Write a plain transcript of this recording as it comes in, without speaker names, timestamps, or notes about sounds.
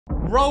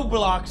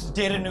Roblox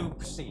did an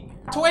oopsie.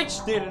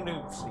 Twitch did an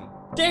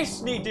oopsie.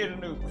 Disney did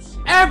an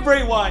oopsie.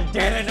 Everyone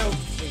did an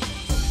oopsie.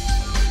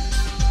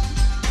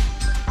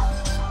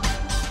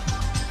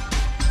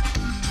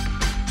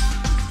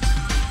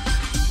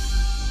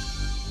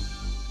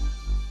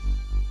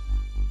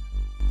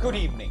 Good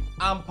evening,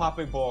 I'm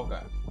Papi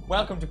Borga.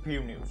 Welcome to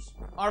Pew News.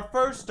 Our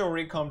first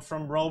story comes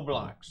from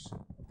Roblox.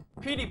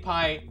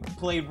 PewDiePie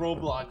played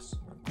Roblox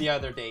the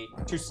other day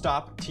to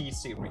stop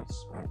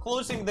T-Series,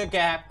 closing the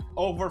gap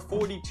over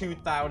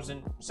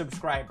 42,000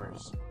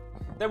 subscribers.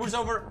 There was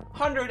over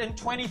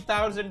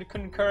 120,000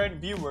 concurrent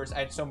viewers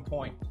at some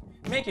point,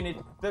 making it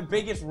the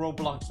biggest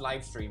Roblox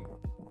livestream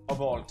of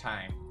all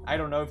time. I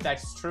don't know if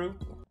that's true,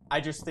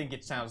 I just think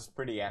it sounds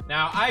pretty epic.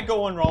 Now, I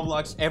go on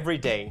Roblox every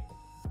day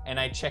and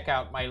I check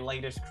out my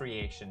latest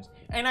creations,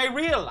 and I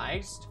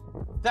realized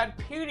that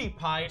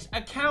PewDiePie's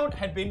account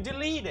had been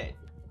deleted.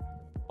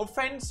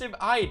 Offensive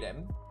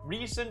item,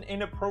 recent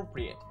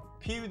inappropriate,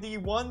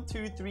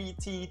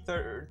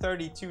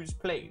 Pewdie123T32's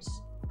place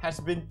has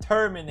been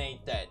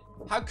terminated.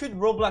 How could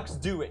Roblox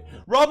do it?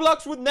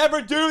 Roblox would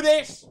never do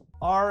this!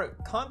 Our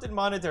content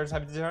monitors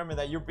have determined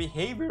that your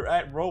behavior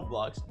at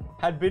Roblox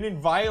had been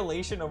in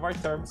violation of our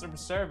terms of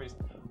service.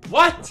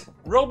 What?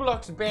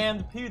 Roblox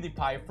banned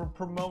PewDiePie for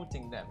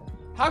promoting them.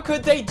 How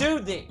could they do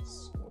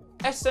this?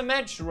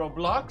 SMH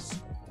Roblox,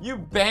 you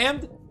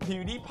banned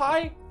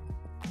PewDiePie?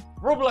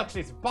 Roblox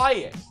is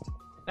biased.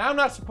 Now, I'm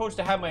not supposed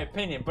to have my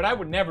opinion, but I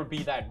would never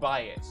be that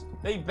biased.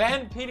 They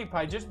banned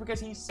PewDiePie just because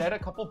he said a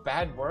couple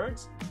bad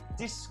words?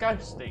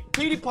 Disgusting.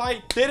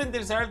 PewDiePie didn't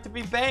deserve to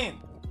be banned.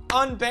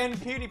 Unban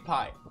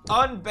PewDiePie.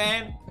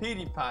 Unban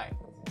PewDiePie.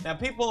 Now,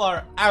 people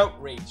are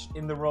outraged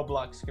in the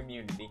Roblox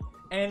community,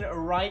 and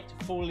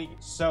rightfully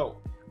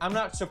so. I'm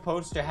not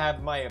supposed to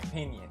have my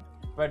opinion,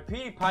 but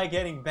PewDiePie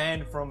getting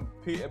banned from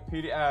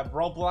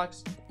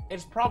Roblox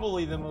is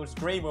probably the most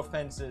grave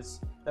offenses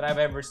that I've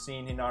ever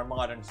seen in our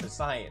modern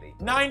society.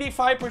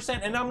 95%,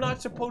 and I'm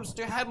not supposed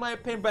to have my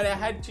opinion, but I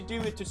had to do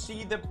it to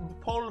see the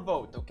poll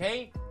vote,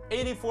 okay?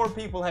 84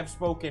 people have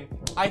spoken.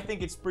 I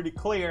think it's pretty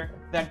clear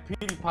that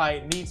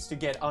PewDiePie needs to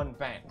get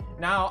unbanned.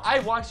 Now, I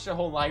watched the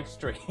whole live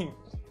stream,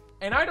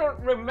 and I don't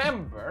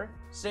remember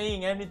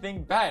saying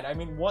anything bad. I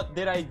mean, what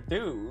did I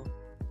do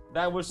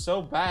that was so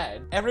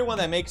bad? Everyone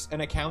that makes an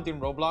account in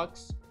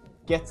Roblox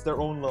gets their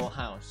own little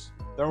house,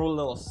 their own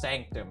little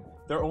sanctum,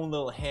 their own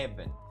little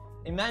heaven.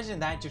 Imagine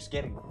that just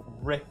getting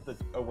ripped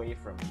away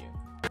from you.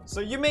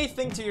 So you may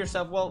think to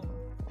yourself, well,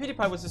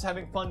 PewDiePie was just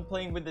having fun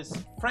playing with his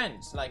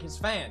friends, like his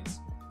fans.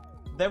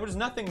 There was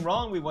nothing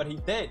wrong with what he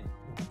did.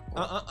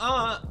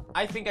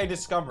 I think I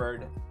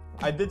discovered.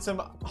 I did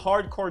some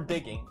hardcore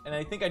digging, and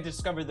I think I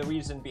discovered the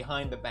reason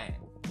behind the ban.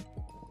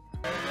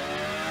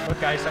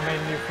 Look, guys, I made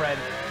a new friend.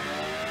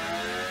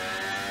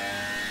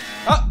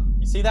 Oh,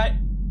 you see that?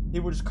 He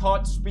was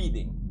caught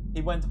speeding. He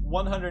went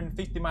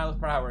 150 miles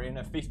per hour in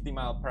a 50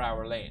 mile per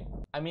hour lane.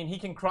 I mean, he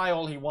can cry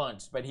all he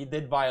wants, but he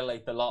did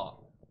violate the law.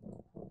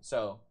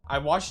 So, I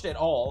watched it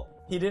all.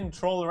 He didn't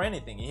troll or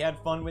anything. He had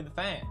fun with the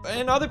fans.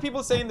 And other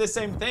people saying the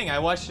same thing. I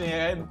watched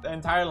the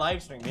entire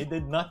live stream. He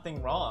did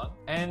nothing wrong.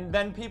 And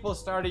then people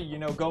started, you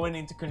know, going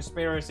into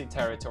conspiracy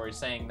territory,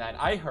 saying that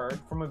I heard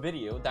from a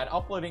video that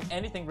uploading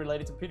anything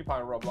related to PewDiePie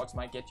on Roblox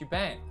might get you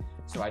banned.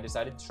 So I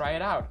decided to try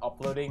it out,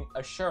 uploading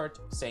a shirt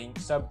saying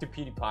sub to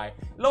PewDiePie.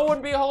 Lo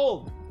and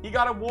behold, he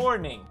got a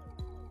warning.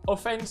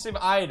 Offensive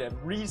item,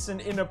 recent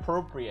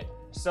inappropriate,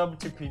 sub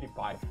to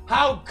PewDiePie.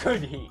 How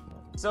could he?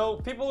 So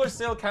people were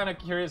still kind of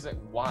curious, like,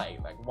 why?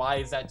 Like, why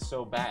is that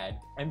so bad?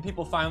 And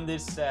people found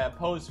this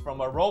post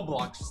from a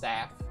Roblox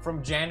staff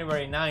from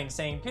January 9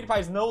 saying PewDiePie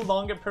is no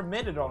longer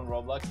permitted on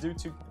Roblox due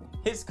to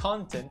his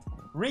content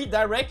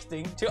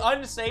redirecting to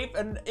unsafe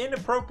and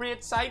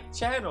inappropriate site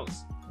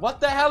channels. What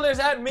the hell does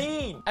that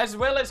mean? As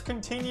well as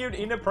continued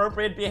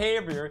inappropriate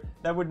behavior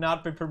that would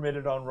not be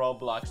permitted on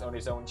Roblox on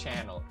his own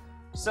channel.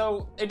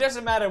 So it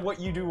doesn't matter what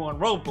you do on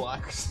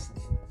Roblox.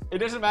 It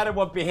doesn't matter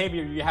what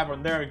behavior you have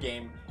on their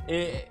game.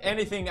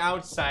 Anything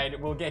outside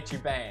will get you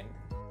banned.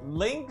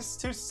 Links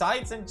to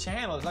sites and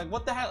channels. Like,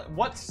 what the hell?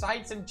 What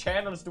sites and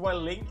channels do I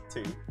link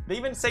to? They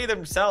even say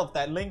themselves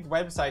that linked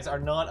websites are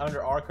not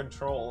under our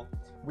control.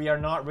 We are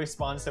not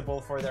responsible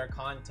for their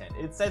content.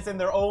 It says in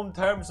their own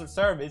terms of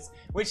service,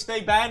 which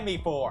they banned me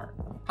for.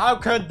 How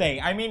could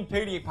they? I mean,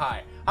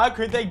 PewDiePie. How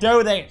could they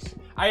do this?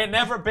 I had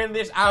never been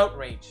this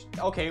outraged.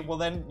 Okay, well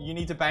then you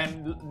need to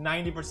ban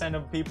 90%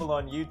 of people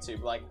on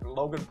YouTube, like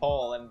Logan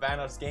Paul and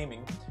Vanos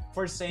Gaming,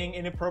 for saying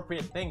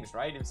inappropriate things,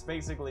 right? It's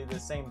basically the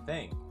same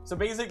thing. So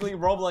basically,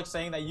 Roblox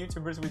saying that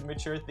YouTubers with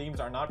mature themes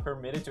are not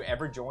permitted to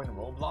ever join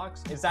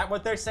Roblox? Is that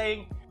what they're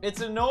saying?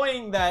 It's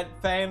annoying that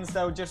fans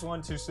that just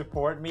want to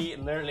support me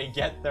literally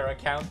get their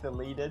account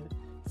deleted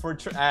for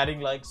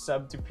adding like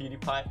sub to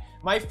PewDiePie.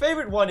 My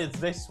favorite one is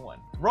this one.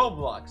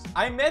 Roblox.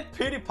 I met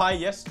PewDiePie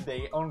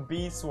yesterday on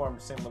Bee Swarm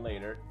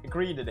Simulator.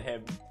 Greeted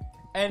him.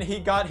 And he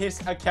got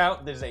his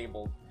account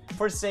disabled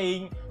for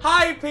saying,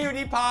 "Hi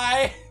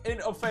PewDiePie!"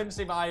 in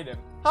offensive item.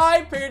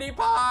 Hi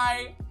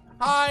PewDiePie!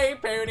 Hi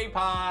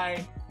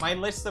PewDiePie! My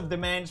list of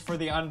demands for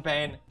the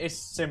unban is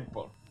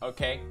simple,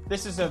 okay?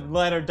 This is a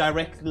letter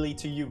directly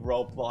to you,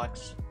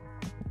 Roblox.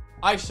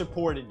 I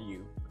supported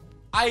you.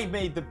 I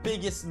made the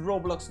biggest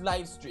Roblox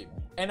livestream,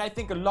 and I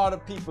think a lot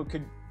of people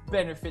could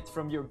benefit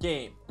from your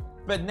game.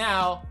 But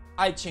now,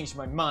 I changed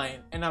my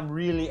mind, and I'm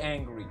really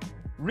angry.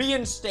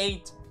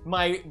 Reinstate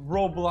my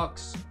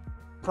Roblox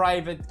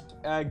private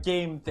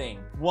game thing,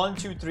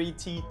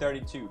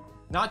 123T32.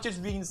 Not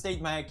just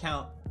reinstate my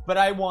account, but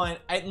I want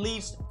at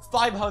least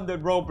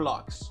 500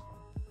 Roblox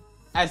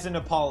as an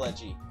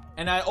apology.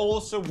 And I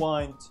also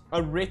want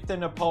a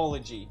written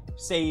apology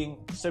saying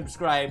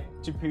subscribe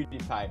to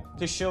PewDiePie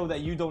to show that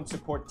you don't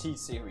support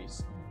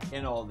T-Series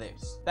in all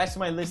this. That's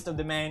my list of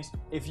demands.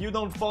 If you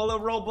don't follow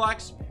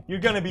Roblox, you're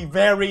gonna be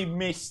very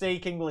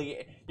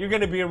mistakenly, you're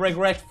gonna be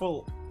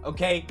regretful,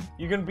 okay?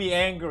 You're gonna be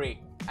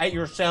angry at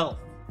yourself.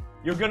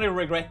 You're gonna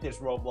regret this,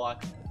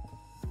 Roblox.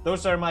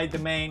 Those are my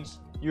demands.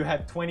 You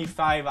have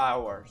 25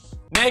 hours.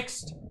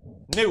 Next,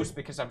 news,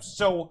 because I'm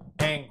so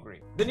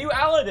angry. The new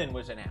Aladdin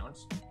was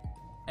announced.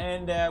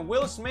 And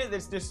Will Smith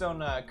is just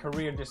on a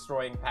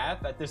career-destroying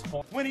path at this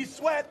point. When he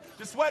sweat,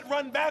 the sweat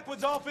run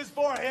backwards off his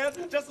forehead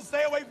just to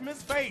stay away from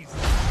his face.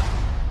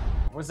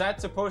 Was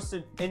that supposed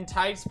to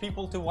entice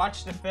people to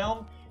watch the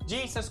film?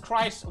 Jesus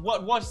Christ,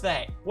 what was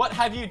that? What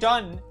have you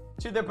done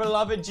to the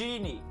beloved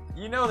genie?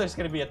 You know there's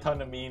gonna be a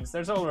ton of memes.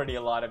 There's already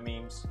a lot of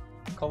memes.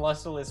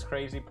 Colossal is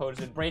crazy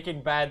posted.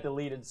 Breaking Bad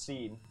deleted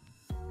scene.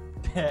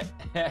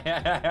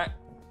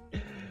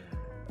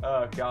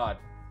 Oh god.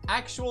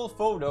 Actual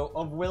photo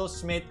of Will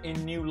Smith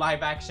in new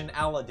live-action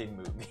Aladdin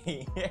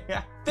movie.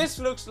 This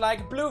looks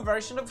like blue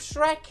version of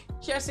Shrek.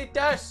 Yes, it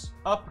does.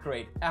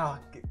 Upgrade. Oh,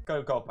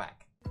 go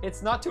back.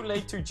 It's not too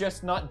late to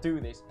just not do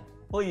this.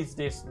 Please,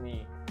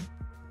 Disney.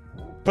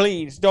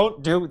 Please,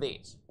 don't do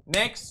this.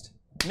 Next,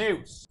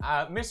 news.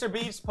 Mr.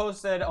 Beast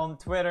posted on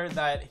Twitter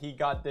that he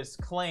got this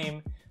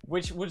claim,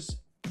 which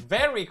was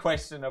very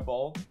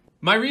questionable.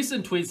 My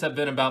recent tweets have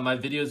been about my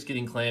videos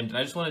getting claimed, and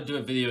I just want to do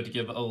a video to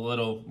give a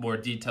little more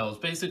details.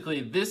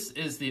 Basically, this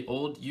is the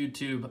old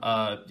YouTube,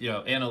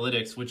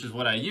 analytics, which is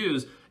what I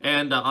use.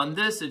 And on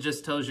this, it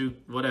just tells you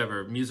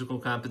whatever, musical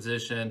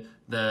composition,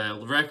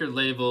 the record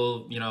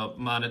label,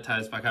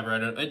 monetized by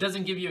copyright. It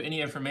doesn't give you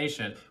any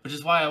information, which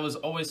is why I was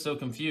always so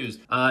confused.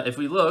 If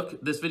we look,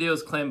 this video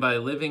is claimed by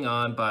Living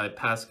On by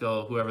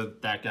Pascal, whoever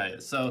that guy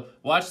is. So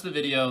watch the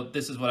video.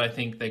 This is what I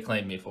think they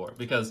claimed me for,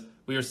 because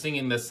we were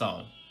singing this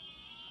song.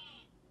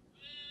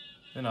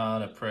 And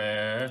on a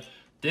prayer.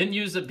 Didn't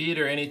use a beat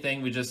or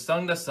anything. We just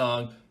sung the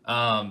song.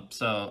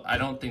 So I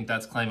don't think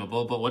that's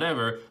claimable, but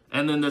whatever.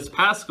 And then this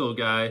Pascal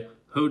guy,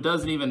 who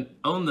doesn't even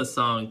own the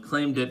song,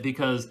 claimed it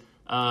because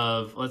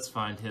of, let's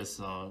find his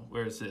song.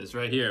 Where's his?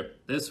 Right here.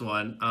 This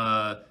one,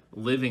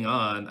 Living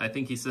On. I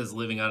think he says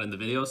Living On in the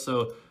video.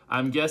 So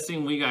I'm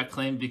guessing we got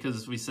claimed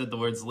because we said the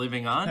words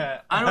living on.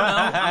 I don't know.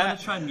 I'm going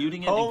to try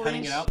muting it and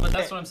cutting it out, but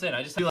that's what I'm saying.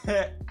 I just feel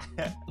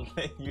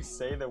like you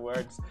say the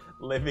words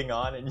living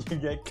on and you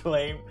get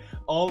claimed.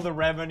 All the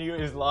revenue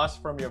is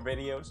lost from your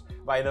videos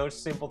by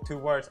those simple two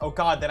words. Oh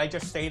god, did I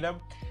just say them?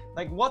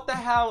 Like, what the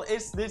hell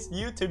is this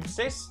YouTube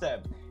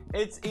system?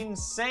 It's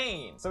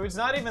insane. So it's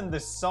not even the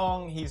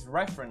song he's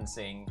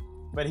referencing,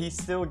 but he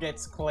still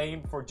gets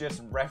claimed for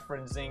just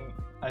referencing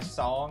a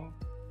song.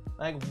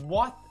 Like,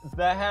 what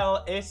the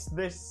hell is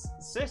this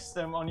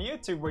system on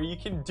YouTube where you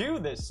can do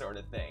this sort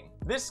of thing?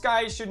 This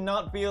guy should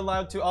not be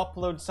allowed to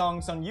upload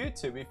songs on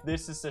YouTube if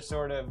this is the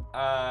sort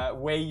of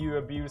way you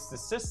abuse the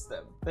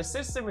system. The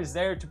system is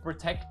there to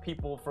protect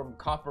people from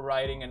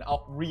copywriting and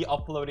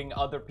re-uploading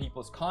other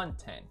people's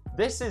content.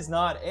 This is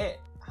not it.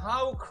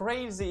 How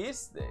crazy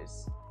is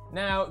this?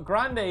 Now,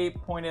 Grandayy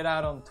pointed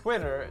out on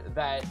Twitter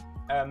that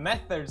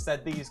methods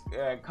that these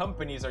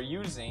companies are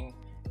using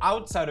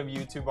outside of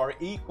YouTube are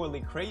equally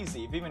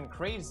crazy, if even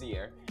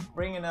crazier,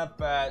 bringing up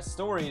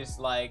stories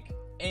like,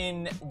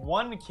 in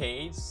one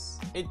case,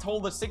 it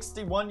told a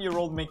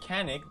 61-year-old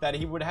mechanic that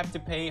he would have to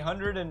pay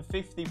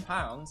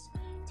 £150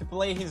 to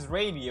play his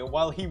radio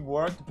while he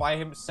worked by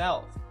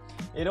himself.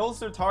 It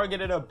also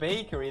targeted a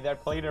bakery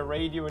that played a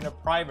radio in a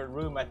private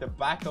room at the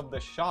back of the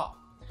shop.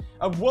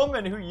 A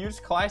woman who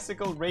used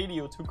classical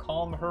radio to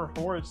calm her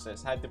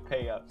horses had to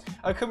pay up.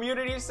 A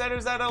community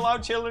centers that allow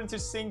children to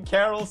sing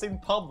carols in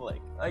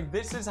public. Like,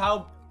 this is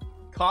how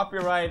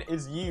copyright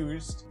is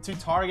used to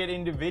target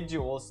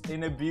individuals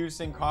in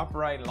abusing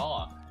copyright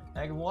law.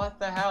 Like, what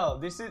the hell?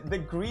 The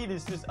greed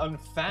is just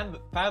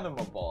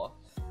unfathomable.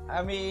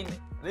 I mean,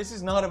 this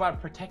is not about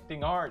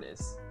protecting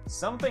artists.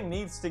 Something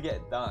needs to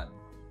get done.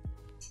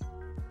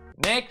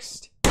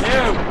 Next.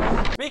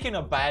 Speaking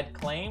of bad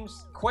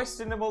claims,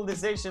 questionable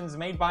decisions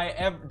made by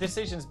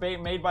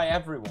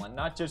everyone,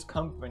 not just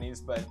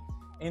companies, but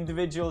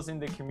individuals in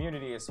the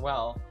community as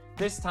well.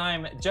 This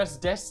time,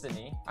 Just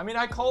Destiny. I mean,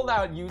 I called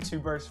out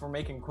YouTubers for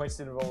making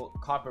questionable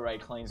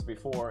copyright claims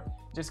before,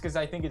 just because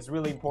I think it's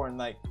really important.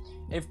 Like,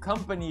 if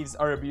companies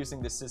are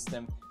abusing the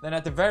system, then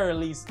at the very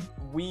least,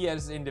 we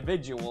as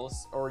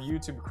individuals or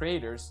YouTube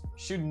creators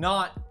should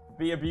not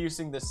be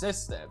abusing the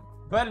system.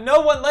 But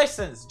no one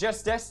listens.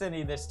 Just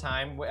Destiny this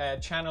time, a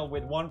channel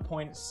with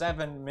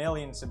 1.7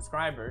 million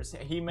subscribers.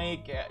 He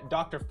make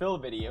Dr. Phil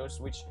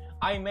videos, which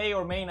I may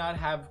or may not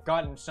have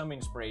gotten some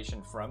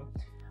inspiration from.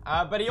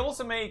 But he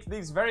also makes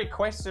these very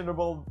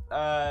questionable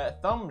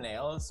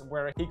thumbnails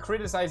where he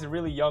criticizes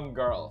really young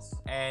girls.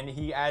 And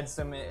he adds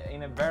them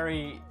in a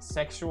very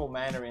sexual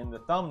manner in the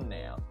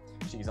thumbnail.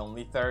 She's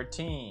only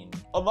 13.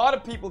 A lot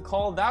of people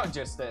called out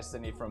Just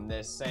Destiny from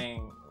this,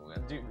 saying,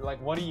 dude, like,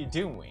 what are you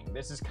doing?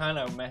 This is kind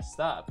of messed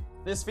up.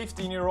 This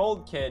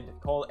 15-year-old kid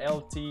called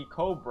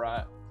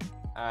LtCobra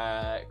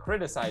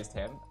criticized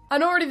him.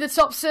 And already the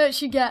top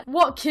search you get,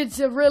 what kids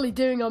are really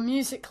doing on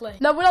Musical.ly.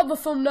 Now, without the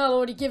thumbnail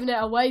already giving it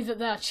away that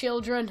they're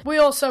children, we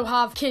also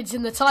have kids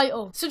in the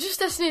title. So Just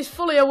Destiny is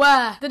fully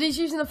aware that he's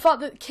using the fact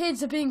that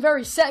kids are being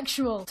very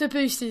sexual to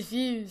boost his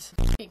views.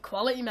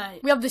 Quality,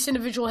 mate. We have this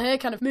individual here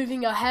kind of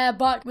moving her hair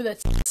back with her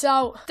tits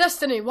out.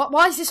 Destiny,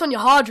 why is this on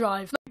your hard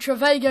drive?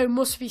 Travago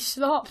must be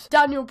stopped.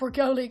 Daniel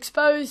Bracoli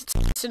exposed.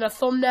 Tits in a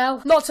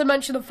thumbnail. Not to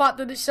mention the fact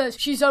that it says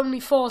she's only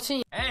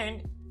 14.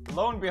 And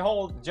lo and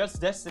behold,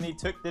 Just Destiny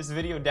took this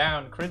video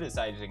down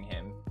criticizing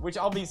him, which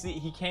obviously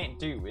he can't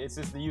do. It's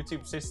just the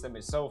YouTube system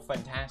is so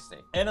fantastic.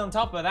 And on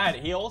top of that,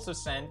 he also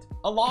sent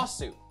a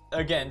lawsuit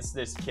against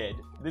this kid.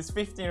 This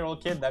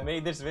 15-year-old kid that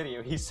made this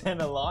video, he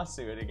sent a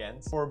lawsuit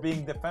against for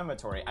being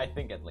defamatory, I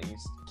think at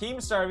least.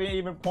 Keemster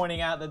even pointing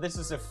out that this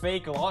is a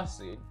fake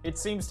lawsuit. It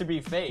seems to be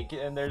fake,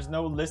 and there's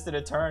no listed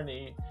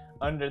attorney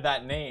under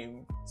that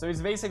name. So it's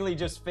basically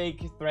just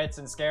fake threats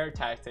and scare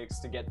tactics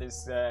to get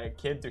this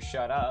kid to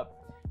shut up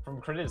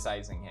from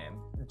criticizing him.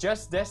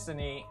 Just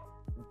Destiny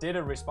did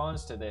a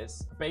response to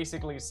this,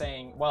 basically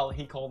saying, well,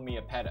 he called me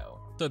a pedo.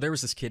 So there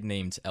was this kid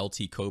named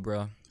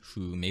LtCobra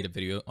who made a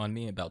video on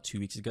me about 2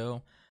 weeks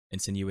ago,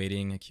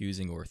 insinuating,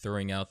 accusing, or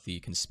throwing out the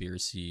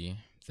conspiracy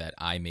that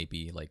I may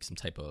be like some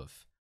type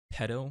of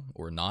pedo,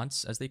 or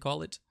nonce as they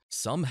call it.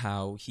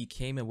 Somehow he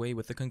came away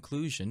with the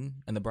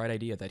conclusion and the bright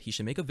idea that he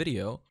should make a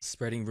video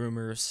spreading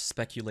rumors,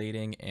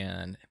 speculating,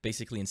 and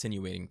basically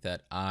insinuating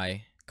that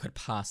I could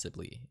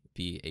possibly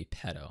be a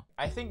pedo.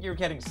 I think you're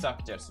getting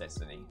stuck, Just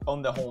Destiny,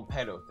 on the whole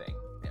pedo thing.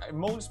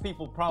 Most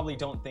people probably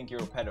don't think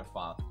you're a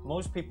pedophile.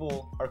 Most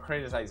people are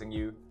criticizing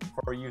you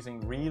for using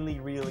really,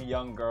 really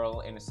young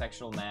girl in a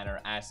sexual manner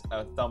as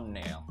a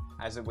thumbnail,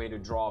 as a way to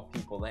draw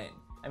people in.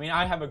 I mean,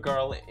 I have a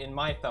girl in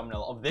my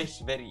thumbnail of this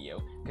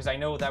video because I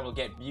know that will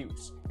get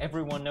views.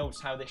 Everyone knows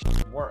how this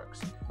shit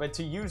works. But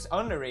to use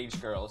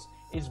underage girls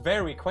is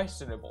very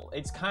questionable.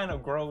 It's kind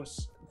of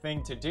gross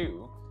thing to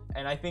do.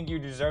 And I think you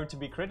deserve to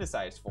be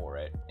criticized for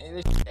it.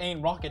 This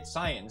ain't rocket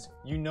science.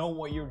 You know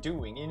what you're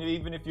doing. And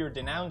even if you're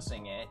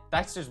denouncing it,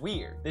 that's just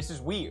weird. This is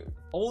weird.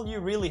 All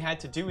you really had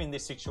to do in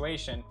this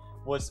situation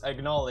was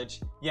acknowledge,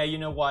 yeah, you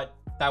know what?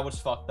 That was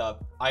fucked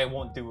up. I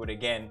won't do it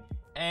again.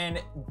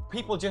 And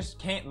people just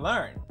can't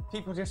learn.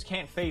 People just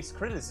can't face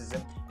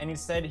criticism. And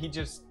instead, he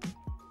just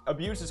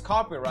abuses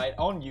copyright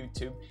on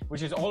YouTube,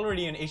 which is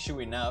already an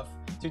issue enough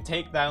to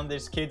take down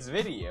this kid's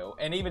video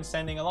and even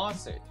sending a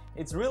lawsuit.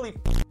 It's really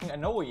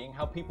annoying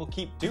how people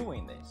keep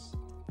doing this.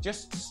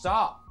 Just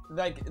stop.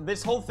 Like,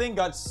 this whole thing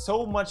got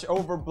so much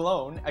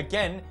overblown.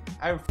 Again,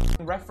 I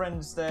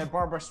referenced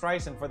Barbara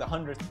Streisand for the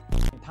 100th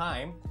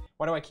time.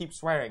 Why do I keep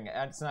swearing?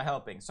 It's not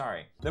helping,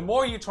 sorry. The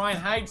more you try and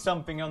hide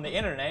something on the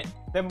internet,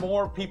 the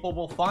more people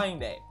will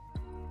find it.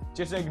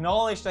 Just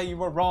acknowledge that you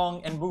were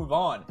wrong and move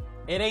on.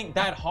 It ain't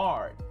that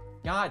hard.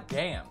 God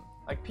damn.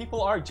 Like,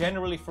 people are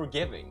generally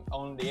forgiving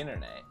on the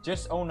internet.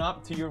 Just own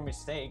up to your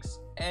mistakes,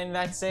 and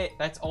that's it.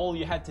 That's all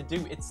you had to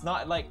do. It's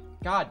not like,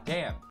 god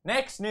damn.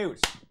 Next news.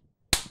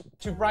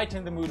 To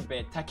brighten the mood a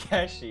bit,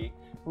 Takeshi,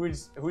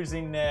 he's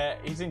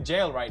in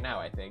jail right now,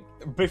 I think.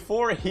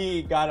 Before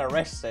he got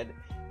arrested,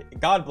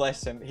 God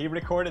bless him, he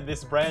recorded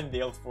this brand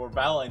deal for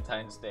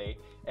Valentine's Day,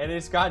 and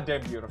it's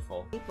goddamn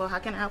beautiful. Well, how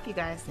can I help you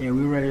guys? Yeah,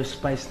 we're ready to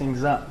spice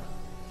things up.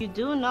 You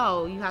do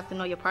know you have to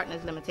know your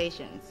partner's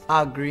limitations.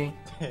 I agree.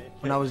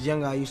 When I was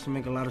younger, I used to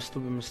make a lot of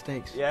stupid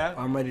mistakes. Yeah?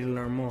 I'm ready to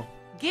learn more.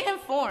 Get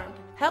informed.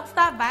 Help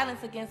stop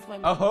violence against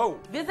women. Oh-ho.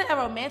 Visit a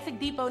romantic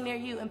depot near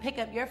you and pick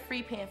up your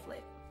free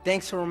pamphlet.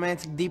 Thanks to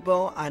Romantic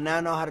Depot, I now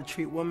know how to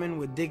treat women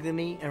with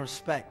dignity and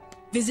respect.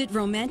 Visit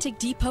Romantic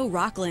Depot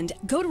Rockland.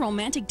 Go to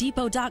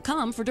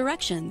romanticdepot.com for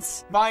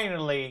directions.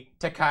 Finally,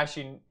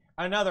 Takashi,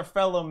 another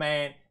fellow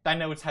man that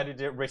knows how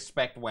to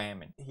respect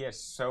women. He has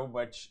so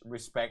much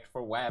respect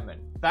for women.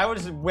 That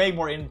was way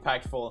more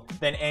impactful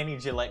than any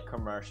Gillette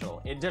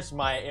commercial. In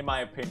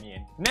my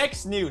opinion.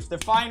 Next news, the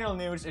final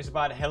news is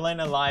about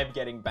HelenaLive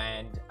getting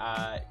banned.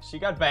 She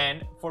got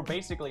banned for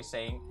basically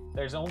saying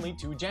there's only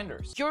 2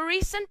 genders. Your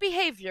recent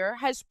behavior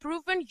has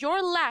proven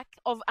your lack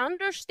of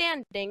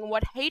understanding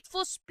what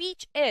hateful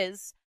speech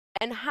is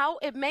and how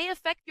it may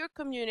affect your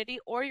community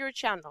or your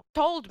channel.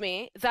 Told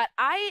me that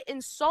I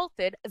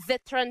insulted the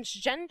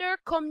transgender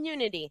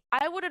community.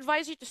 I would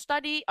advise you to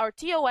study our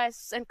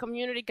TOS and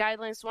community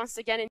guidelines once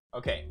again.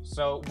 Okay,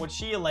 so what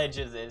she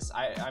alleges is,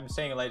 I'm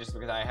saying alleges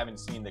because I haven't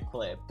seen the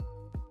clip,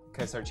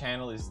 because her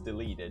channel is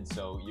deleted,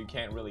 so you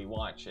can't really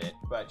watch it.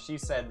 But she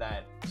said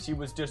that she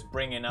was just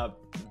bringing up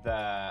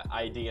the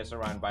ideas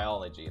around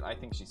biology. I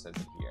think she says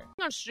it here.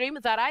 On stream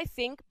that I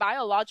think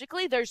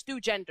biologically there's two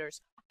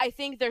genders. I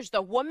think there's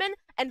the woman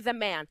and the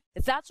man.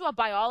 That's what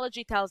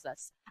biology tells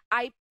us.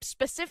 I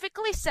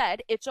specifically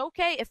said it's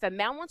okay if a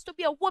man wants to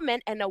be a woman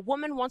and a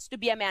woman wants to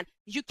be a man.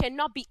 You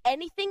cannot be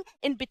anything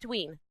in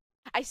between.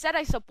 I said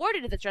I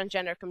supported the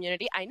transgender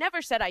community. I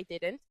never said I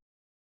didn't.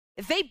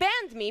 They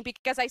banned me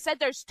because I said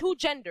there's two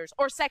genders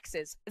or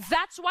sexes.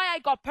 That's why I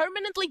got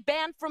permanently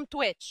banned from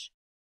Twitch.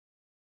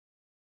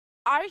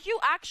 Are you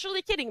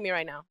actually kidding me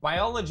right now?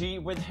 Biology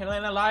with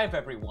HelenaLive,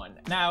 everyone.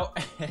 Now,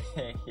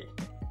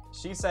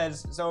 she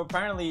says, so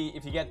apparently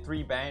if you get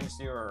 3 bans,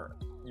 you're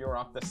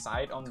off the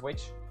site on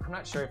Twitch. I'm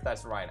not sure if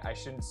that's right. I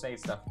shouldn't say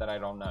stuff that I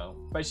don't know.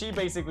 But she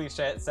basically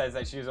says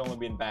that she's only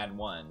been banned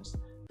once.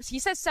 He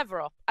says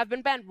several. I've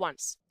been banned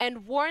once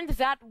and warned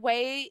that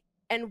way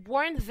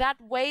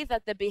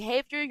that the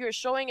behavior you're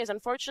showing is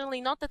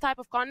unfortunately not the type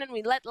of content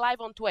we let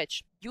live on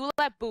Twitch. You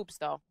let boobs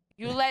though.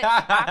 You let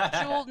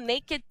actual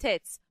naked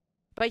tits,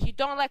 but you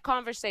don't let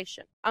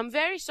conversation. I'm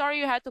very sorry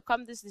you had to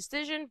come to this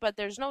decision, but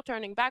there's no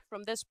turning back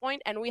from this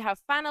point, and we have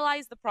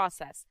finalized the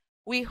process.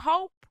 We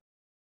hope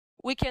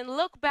we can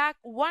look back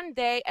one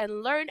day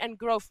and learn and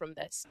grow from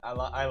this. I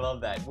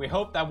love that. We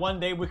hope that one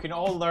day we can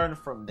all learn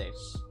from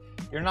this.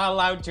 You're not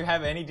allowed to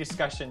have any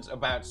discussions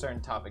about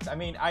certain topics. I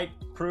mean, I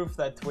prove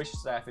that Twitch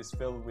staff is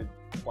filled with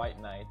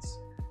white knights.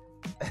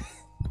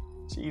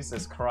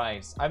 Jesus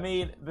Christ. I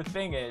mean, the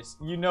thing is,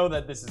 you know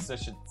that this is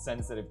such a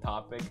sensitive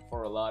topic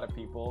for a lot of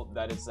people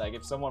that it's like,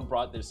 if someone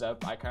brought this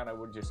up, I kind of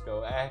would just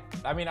go, eh.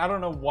 I mean, I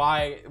don't know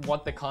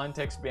what the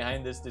context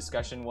behind this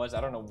discussion was.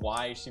 I don't know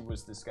why she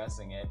was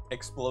discussing it.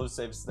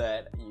 Explosives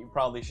that you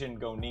probably shouldn't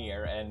go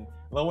near, and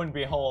lo and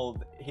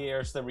behold,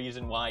 here's the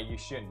reason why you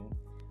shouldn't.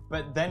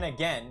 But then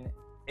again,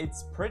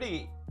 it's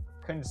pretty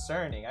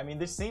concerning. I mean,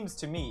 this seems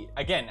to me,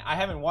 again, I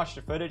haven't watched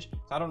the footage,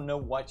 so I don't know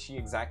what she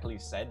exactly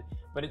said,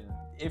 but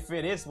if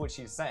it is what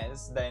she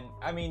says, then,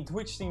 I mean,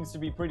 Twitch seems to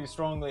be pretty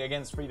strongly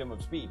against freedom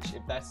of speech,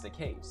 if that's the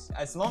case.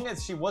 As long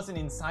as she wasn't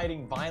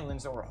inciting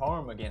violence or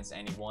harm against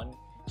anyone,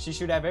 she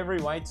should have every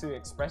right to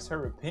express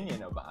her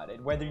opinion about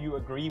it, whether you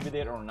agree with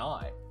it or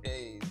not.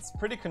 It's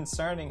pretty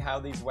concerning how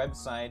these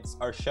websites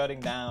are shutting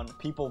down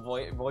people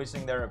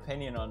voicing their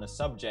opinion on a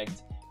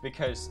subject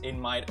because it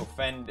might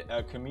offend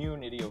a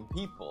community of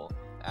people.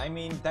 I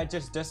mean, that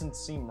just doesn't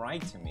seem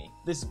right to me.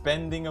 This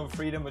bending of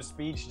freedom of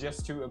speech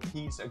just to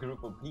appease a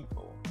group of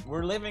people.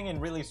 We're living in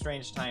really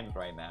strange times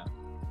right now.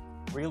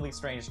 Really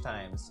strange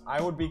times.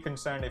 I would be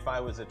concerned if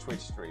I was a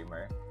Twitch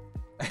streamer,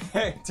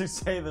 to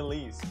say the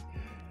least.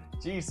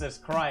 Jesus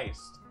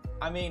Christ.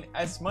 I mean,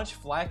 as much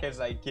flack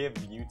as I give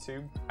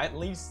YouTube, at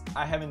least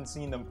I haven't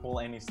seen them pull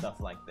any stuff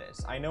like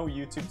this. I know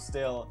YouTube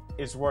still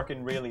is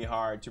working really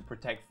hard to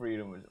protect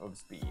freedom of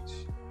speech,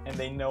 and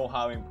they know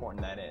how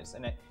important that is.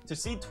 And to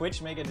see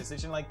Twitch make a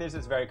decision like this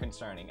is very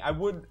concerning. I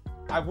would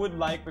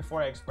like,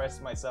 before I express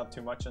myself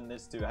too much on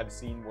this, to have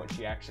seen what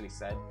she actually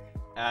said.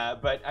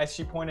 But as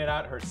she pointed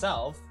out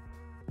herself,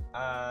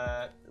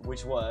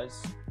 which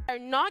was... They're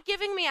not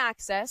giving me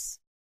access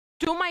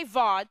to my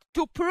VOD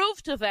to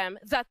prove to them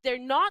that they're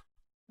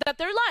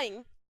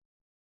lying.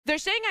 They're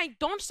saying I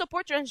don't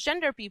support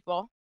transgender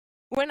people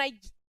when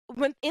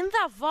in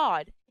that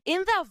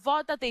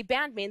VOD that they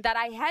banned me and that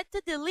I had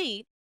to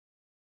delete,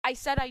 I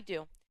said I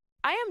do.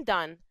 I am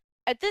done.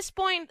 At this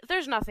point,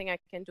 there's nothing I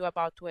can do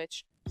about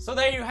Twitch. So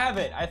there you have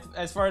it.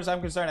 As far as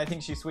I'm concerned, I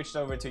think she switched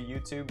over to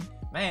YouTube.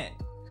 Man,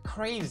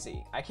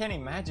 crazy. I can't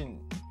imagine.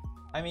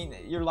 I mean,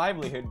 your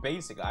livelihood,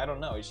 basically. I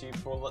don't know. Is she a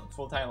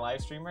full-time live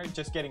streamer?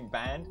 Just getting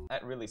banned?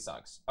 That really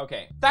sucks.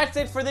 Okay. That's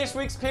it for this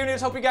week's Pewdiepies.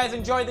 Hope you guys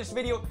enjoyed this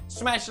video.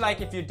 Smash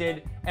like if you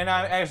did. And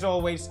as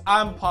always,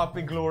 I'm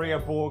Poppy Gloria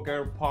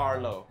Borger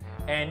Parlo.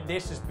 And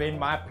this has been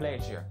my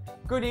pleasure.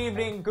 Good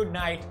evening, good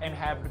night, and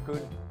have a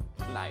good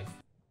life.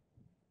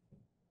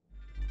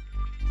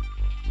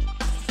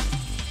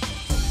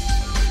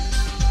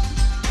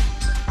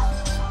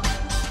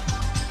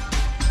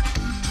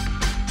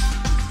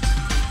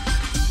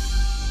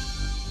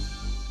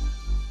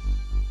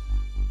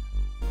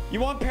 You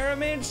want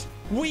pyramids?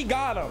 We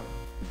got them.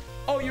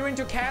 Oh, you're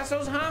into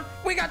castles, huh?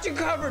 We got you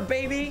covered,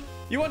 baby.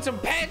 You want some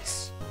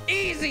pets?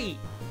 Easy.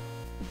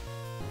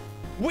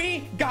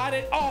 We got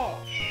it all.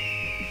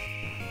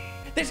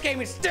 This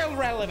game is still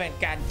relevant,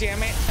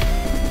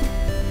 goddammit.